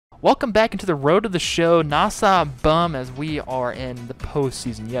Welcome back into the road to the show. Nasa bum as we are in the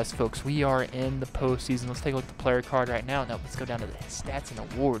postseason. Yes, folks, we are in the postseason. Let's take a look at the player card right now. No, let's go down to the stats and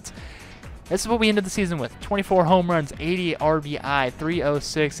awards. This is what we ended the season with. 24 home runs, 80 RBI,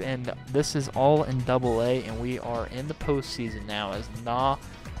 306, and this is all in Double-A, and we are in the postseason now as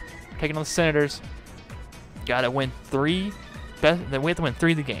taking on the Senators. Got to win three. We have to win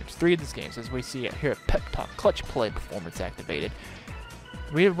three of these games, as we see it here at Pep Talk. Clutch play performance activated.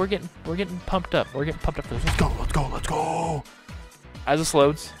 We're getting pumped up. We're getting pumped up for this. Let's go, let's go, let's go. As this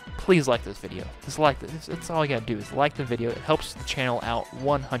loads, please like this video. Just like this. That's all you gotta do is like the video. It helps the channel out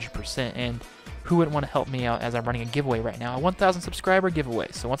 100%. And who wouldn't want to help me out as I'm running a giveaway right now? A 1,000 subscriber giveaway.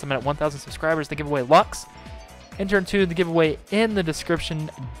 So once I'm at 1,000 subscribers, the giveaway locks. Enter into the giveaway in the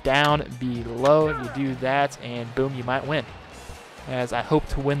description down below. You do that, and boom, you might win. As I hope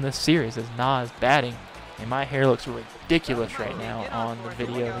to win this series, as Na is batting. And my hair looks ridiculous right now on the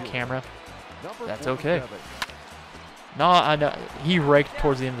video and the camera. That's okay. I know he raked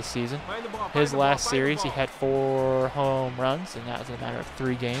towards the end of the season. His last series, he had 4 home runs, and that was in a matter of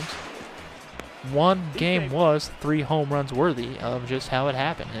 3 games. One game was 3 home runs worthy of just how it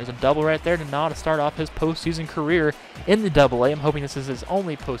happened. There's a double right there to Na to start off his postseason career in the Double-A. I'm hoping this is his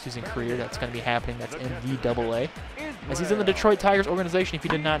only postseason career that's going to be happening that's in the Double-A. As he's in the Detroit Tigers organization, if you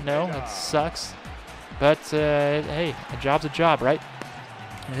did not know, it sucks. But, hey, a job's a job, right?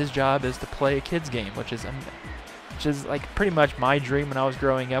 And his job is to play a kid's game, which is like pretty much my dream when I was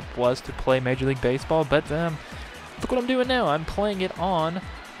growing up was to play Major League Baseball. But look what I'm doing now. I'm playing it on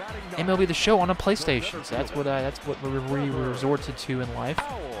MLB the Show on a PlayStation. So that's what we resorted to in life.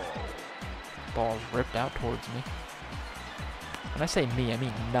 Ball's ripped out towards me. When I say me, I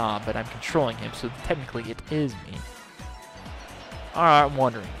mean Na, but I'm controlling him, so technically it is me. Alright, I'm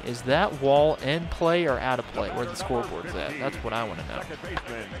wondering, is that wall in play or out of play? Where the scoreboard's at? That's what I want to know.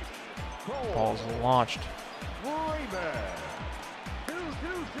 Ball's launched.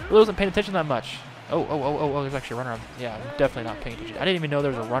 Really wasn't paying attention that much. Oh, there's actually a runner on. Yeah, I'm definitely not paying attention. I didn't even know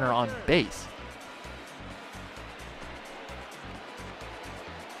there was a runner on base.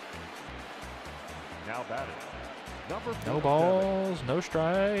 No balls, no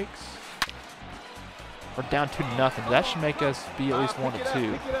strikes. We're down 2-0. That should make us be at least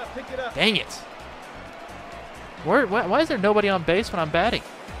 1-2. Dang it! Why is there nobody on base when I'm batting?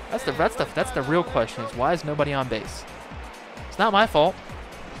 That's the real question. Is why is nobody on base? It's not my fault.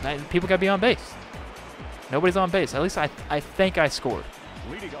 People gotta be on base. Nobody's on base. At least I think I scored.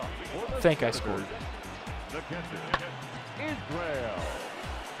 And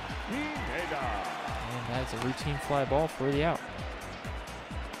that's a routine fly ball for the out.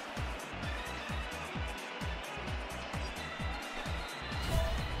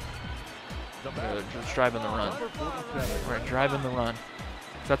 Just driving the run. We're driving the run.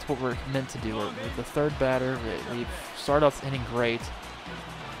 That's what we're meant to do. We're the third batter. We've started off the inning great.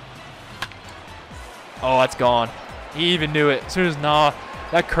 Oh, that's gone. He even knew it. As soon as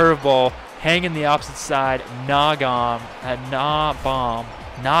that curveball hanging the opposite side, Na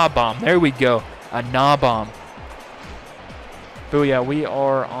bomb. There we go. A Na bomb. Booyah, we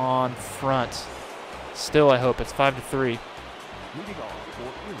are on front. Still, I hope. It's 5-3.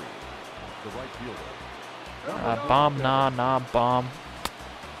 Bomb, Na bomb.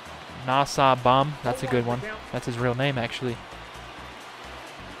 Nasa bomb. That's a good one. That's his real name, actually.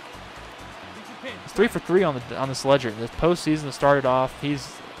 It's 3 for 3 on this ledger. This postseason started off.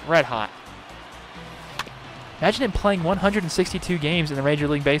 He's red hot. Imagine him playing 162 games in the Major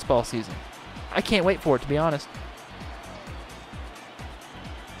League Baseball season. I can't wait for it, to be honest.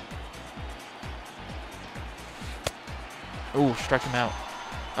 Ooh, struck him out.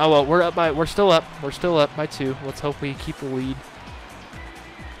 Oh well, we're still up by 2. Let's hope we keep the lead.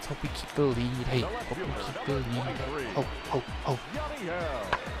 Hey, hope we keep the lead. Oh.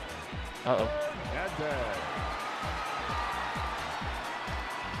 Uh-oh.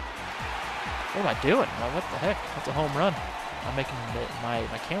 What am I doing? What the heck? That's a home run. I'm making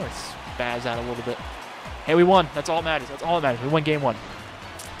my camera spaz out a little bit. Hey, we won. That's all that matters. We won game 1.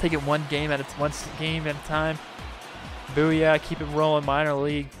 Take it one game at a time. Booyah, keep it rolling, minor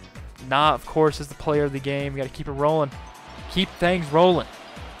league. Na, of course, is the player of the game. We got to keep it rolling. Keep things rolling.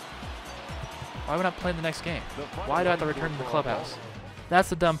 Why would I play the next game? Why do I have to return to the clubhouse? That's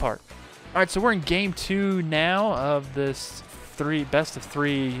the dumb part. All right, so we're in game 2 now of this best of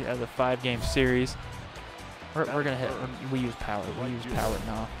 3 of the 5-game series. We're gonna hit. We use power.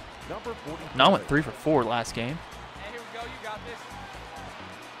 Na. Na went 3 for 4 last game. Hey, here we go. You got this.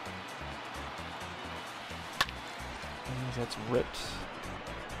 That's ripped.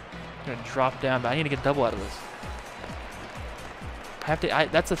 Gonna drop down, but I need to get a double out of this.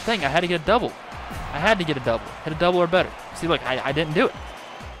 That's the thing. I had to get a double. I had to get a double. Hit a double or better. See, look, I didn't do it.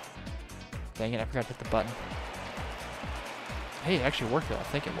 Dang it, I forgot to hit the button. Hey, it actually worked though. I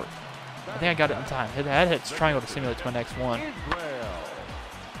think it worked. I think I got it in time. I had to hit triangle to simulate to my next one.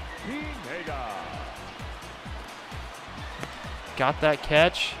 Got that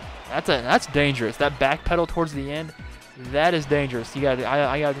catch. That's dangerous. That back pedal towards the end, that is dangerous. You got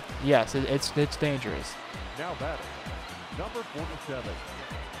to, yes, it's dangerous. Now batting, number 47.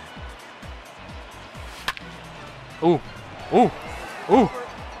 Ooh, ooh, ooh,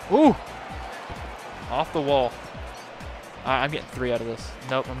 ooh. Off the wall. I'm getting 3 out of this.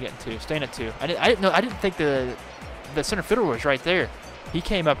 Nope, I'm getting 2. Staying at 2. I didn't think the center fielder was right there. He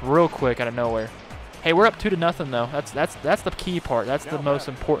came up real quick out of nowhere. Hey, we're up 2-0 though. That's the key part. That's the most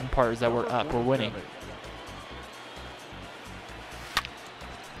important part, is that we're up. We're winning.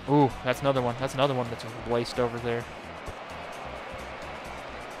 Ooh, that's another one. That's another one that's laced over there.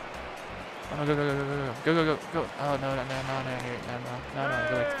 Oh, go, go, go, go, go, go, go, go, go. Oh, no, no, no, no, no, no,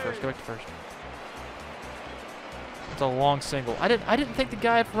 go back to first. Go back to first. It's a long single. I didn't think the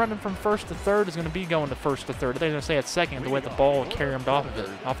guy running from first to third is going to be going to first to third. I think they're going to say at second, the way the ball carried him off of it,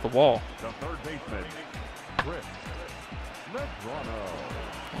 off the wall.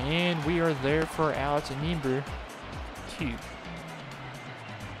 And we are there for out number 2.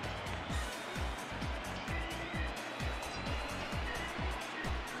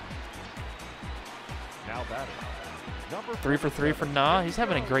 Now batting, number 3 for 3 for Na. He's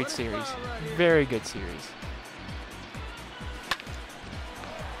having a great series. Very good series.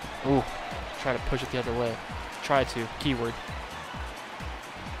 Ooh, try to push it the other way. Try to, keyword.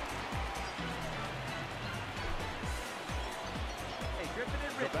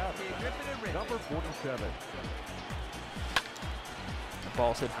 Number 47. The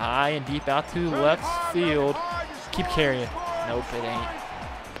ball's hit high and deep out to left field. Keep carrying. Nope, it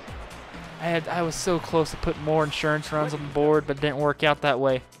ain't. I was so close to putting more insurance runs on the board, but it didn't work out that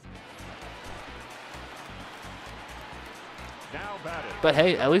way. But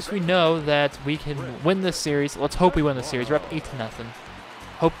hey, at least we know that we can win this series. Let's hope we win the series. We're up 8-0.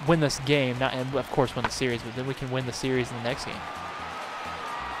 Hope win this game, not, and of course win the series, but then we can win the series in the next game.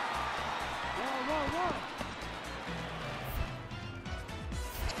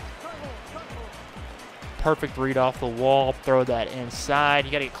 Perfect read off the wall. Throw that inside.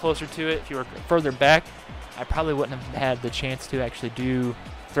 You got to get closer to it. If you were further back, I probably wouldn't have had the chance to actually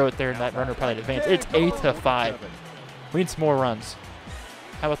throw it there, and that runner probably advanced. It's 8-5. We need some more runs.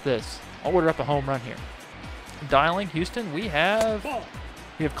 How about this? I'll order up a home run here. Dialing Houston, we have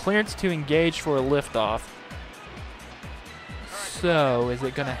clearance to engage for a liftoff. So is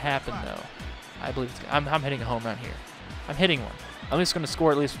it going to happen though? I believe it's. I'm hitting a home run here. I'm hitting one. I'm just going to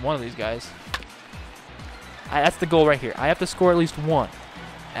score at least one of these guys. That's the goal right here. I have to score at least one.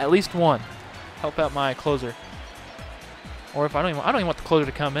 At least one. Help out my closer. Or if I don't even want the closer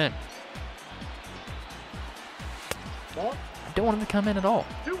to come in. I don't want him to come in at all.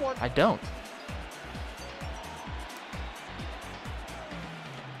 I don't.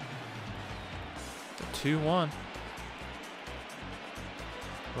 It's a 2-1.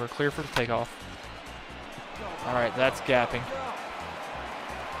 We're clear for the takeoff. All right, that's gapping.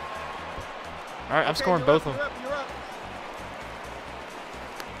 All right, I'm scoring both of them.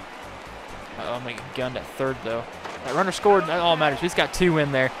 I'm going to get gunned at third, though. That runner scored. That all matters. He's got 2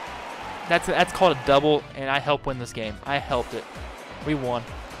 in there. That's called a double, and I helped win this game. I helped it. We won.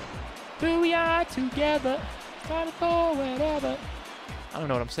 We are together. Try to go wherever. I don't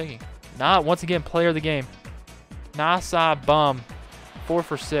know what I'm singing. Once again, player of the game. Nasa Bum. 4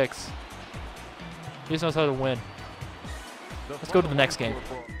 for 6. He just knows how to win. Let's go to the next game.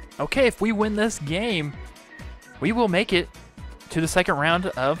 Okay, if we win this game, we will make it to the second round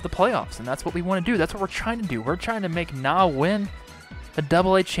of the playoffs, and that's what we want to do. That's what we're trying to do. We're trying to make Na win the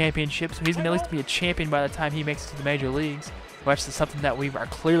AA championship, so he's going to at least be a champion by the time he makes it to the major leagues, which is something that we are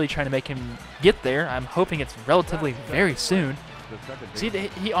clearly trying to make him get there. I'm hoping it's relatively very soon. See,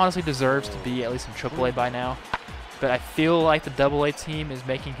 he honestly deserves to be at least in AAA by now, but I feel like the AA team is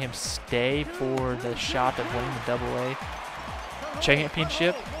making him stay for the shot of winning the AA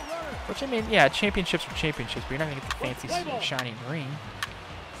championship. Which, I mean, yeah, championships are championships, but you're not going to get the fancy shiny ring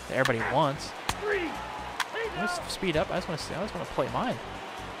that everybody wants. Let's speed up. I just want to play mine.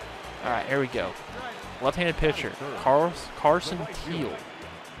 All right, here we go. Left-handed pitcher, Carson Teal.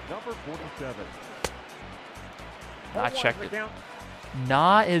 Number 47. I checked it.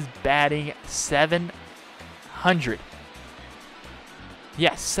 Na is batting 700.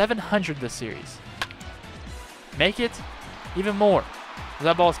 Yes, 700 this series. Make it even more.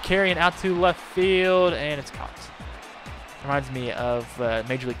 That ball is carrying out to left field, and it's caught. Reminds me of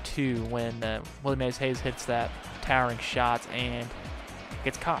Major League 2 when Willie Mays Hayes hits that towering shot and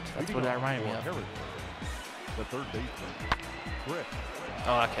gets caught. That's what that reminded me of. The third baseman.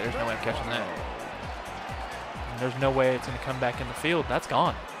 Oh, okay, there's no way I'm catching that. And there's no way it's going to come back in the field. That's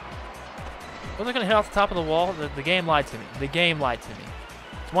gone. Was it going to hit off the top of the wall? The game lied to me. The game lied to me.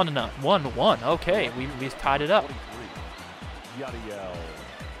 It's 1-0. 1-1. Okay, we tied it up. Yadiel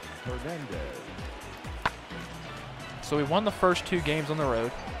Hernandez. So we won the first 2 games on the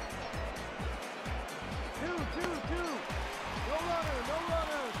road. 2-2-2. No runner.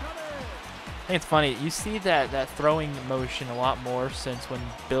 I think it's funny. You see that throwing motion a lot more since when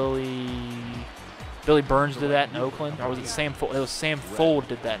Billy Burns did that in Oakland, or was it Sam Fold? It was Sam Fold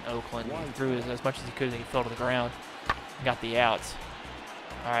did that in Oakland. He threw as much as he could, and he fell to the ground and got the outs.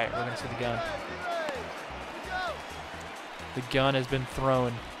 All right, we're gonna see the gun. The gun has been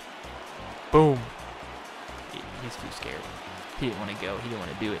thrown. Boom. He's too scared. He didn't want to go. He didn't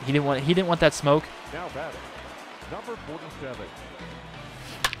want to do it. He didn't want that smoke. Now batting, number 47.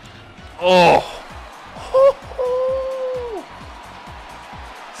 Oh.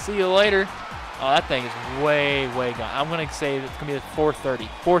 See you later. Oh, that thing is way gone. I'm going to say it's going to be at 430.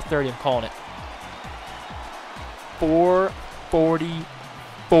 430, I'm calling it.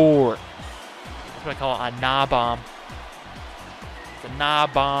 444. That's what I call it, a nah bomb. It's a nah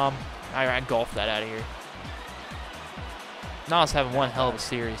bomb. All right, I golfed that out of here. Nas having one hell of a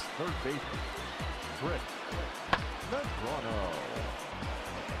series. Third baseman. Britt. Medrano.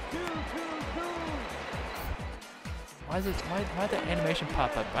 2-2-2. Why did that animation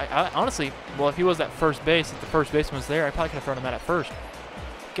pop up? I honestly, well, if he was at first base, if the first baseman was there, I probably could have thrown him out at first.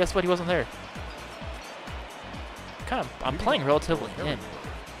 Guess what? He wasn't there. I'm playing relatively in.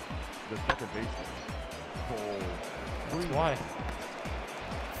 The second baseman. That's why.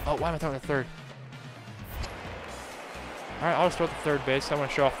 Oh, why am I throwing the third? All right, I'll just throw the third base. I want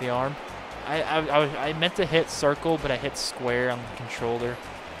to show off the arm. I meant to hit circle, but I hit square on the controller.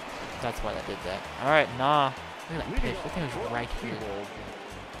 That's why I did that. All right, nah. Look at that pitch. That thing was right here.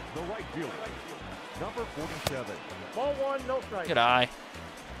 The right fielder. Number 47. Ball 1, no strike. Good eye.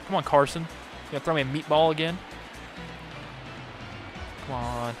 Come on, Carson. You gonna throw me a meatball again? Come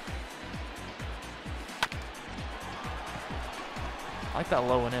on. I like that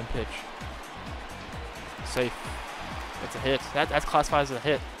low and in pitch. Safe. That's a hit. That's classified as a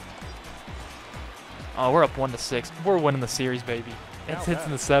hit. Oh, we're up 1-6. We're winning the series, baby. It's hits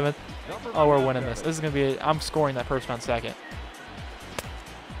in the 7th. Oh, we're winning this. This is gonna be. I'm scoring that person on second.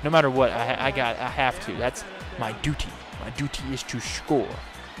 No matter what, I have to. That's my duty. My duty is to score.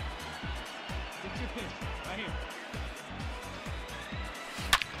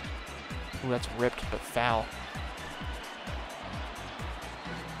 Ooh, that's ripped, but foul.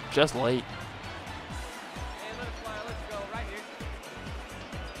 Just late.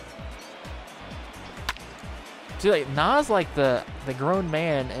 See, like, Nas like the grown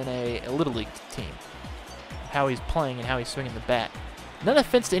man in a Little League team. How he's playing and how he's swinging the bat. No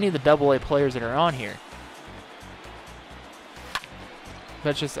offense to any of the AA players that are on here.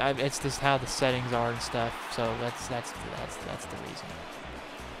 But it's just how the settings are and stuff. So that's the reason.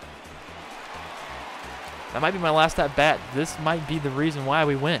 That might be my last at bat. This might be the reason why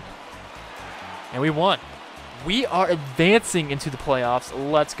we win. And we won. We are advancing into the playoffs.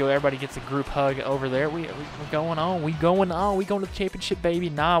 Let's go. Everybody gets a group hug over there. We're going on. We going to the championship, baby.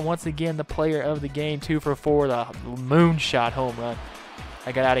 Nah, once again, the player of the game, 2 for 4, the moonshot home run.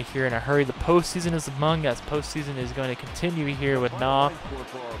 I got out of here in a hurry. The postseason is among us. Postseason is going to continue here with Nah.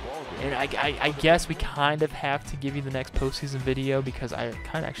 And I guess we kind of have to give you the next postseason video because I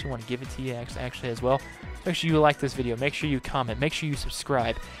kind of actually want to give it to you actually as well. Make sure you like this video. Make sure you comment. Make sure you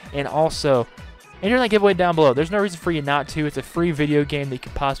subscribe. And also, enter that giveaway down below. There's no reason for you not to. It's a free video game that you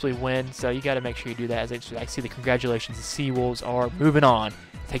could possibly win, so you got to make sure you do that. As I see the congratulations, the Seawolves are moving on,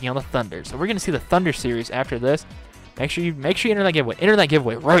 taking on the Thunder. So we're going to see the Thunder series after this. Make sure you enter that giveaway. Enter that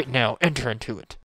giveaway right now. Enter into it.